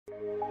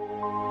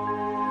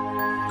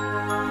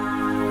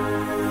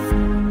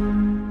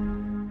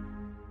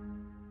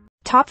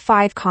Top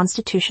 5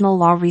 Constitutional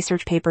Law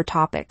Research Paper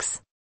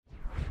Topics.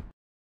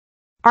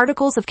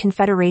 Articles of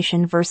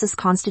Confederation versus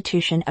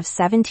Constitution of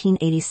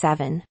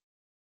 1787.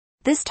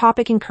 This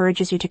topic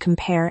encourages you to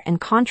compare and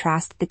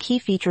contrast the key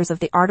features of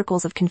the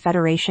Articles of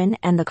Confederation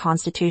and the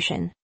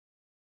Constitution.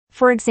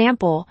 For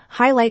example,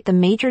 highlight the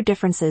major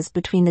differences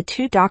between the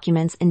two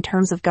documents in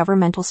terms of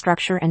governmental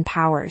structure and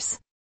powers.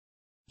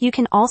 You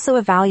can also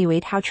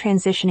evaluate how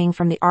transitioning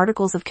from the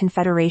Articles of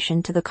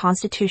Confederation to the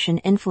Constitution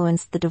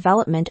influenced the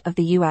development of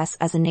the U.S.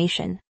 as a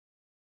nation.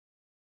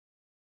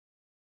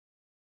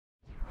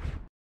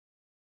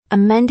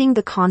 Amending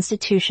the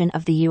Constitution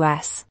of the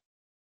U.S.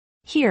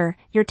 Here,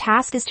 your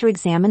task is to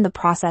examine the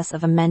process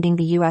of amending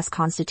the U.S.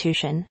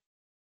 Constitution.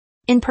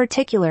 In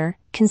particular,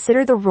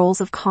 consider the roles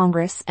of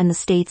Congress and the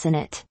states in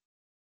it.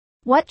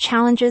 What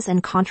challenges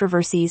and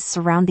controversies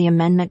surround the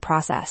amendment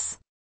process?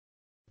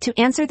 To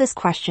answer this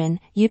question,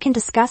 you can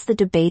discuss the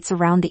debates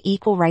around the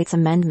Equal Rights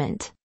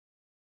Amendment.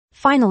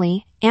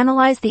 Finally,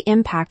 analyze the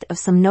impact of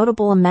some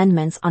notable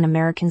amendments on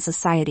American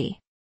society.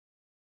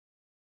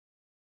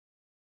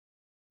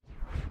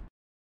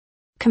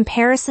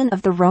 Comparison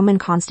of the Roman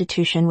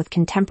Constitution with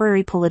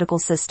contemporary political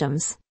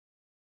systems.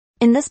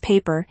 In this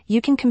paper, you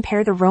can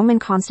compare the Roman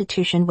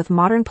Constitution with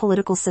modern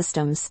political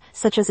systems,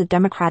 such as a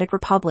democratic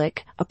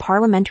republic, a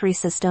parliamentary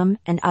system,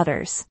 and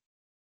others.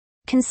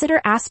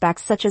 Consider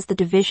aspects such as the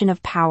division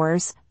of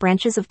powers,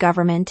 branches of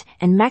government,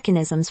 and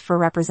mechanisms for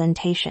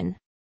representation.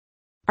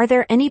 Are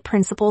there any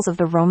principles of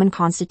the Roman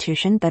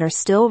Constitution that are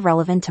still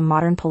relevant to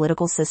modern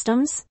political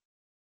systems?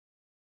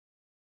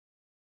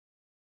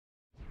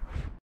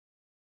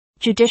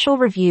 Judicial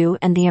Review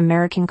and the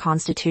American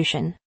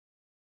Constitution.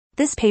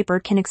 This paper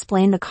can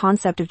explain the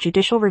concept of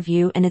judicial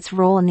review and its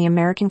role in the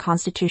American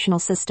constitutional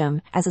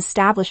system, as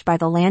established by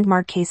the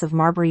landmark case of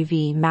Marbury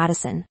v.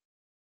 Madison.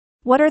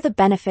 What are the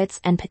benefits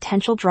and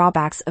potential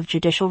drawbacks of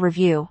judicial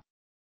review?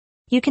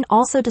 You can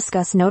also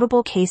discuss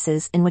notable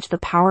cases in which the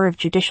power of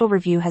judicial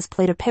review has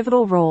played a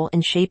pivotal role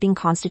in shaping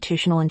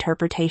constitutional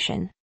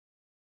interpretation.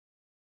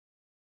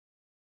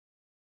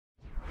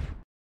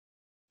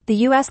 The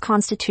U.S.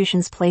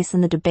 Constitution's place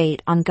in the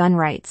debate on gun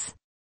rights.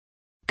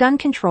 Gun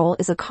control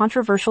is a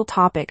controversial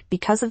topic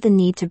because of the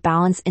need to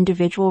balance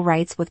individual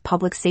rights with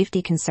public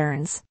safety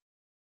concerns.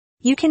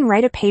 You can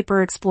write a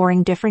paper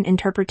exploring different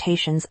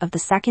interpretations of the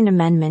Second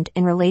Amendment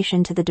in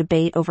relation to the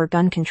debate over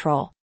gun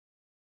control.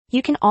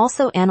 You can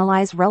also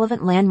analyze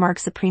relevant landmark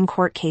Supreme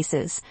Court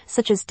cases,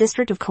 such as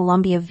District of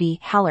Columbia v.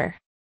 Heller.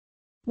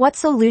 What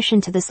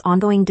solution to this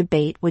ongoing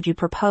debate would you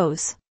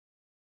propose?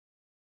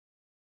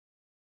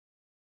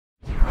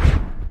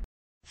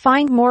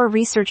 Find more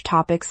research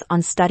topics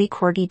on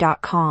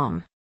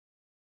studycorgi.com.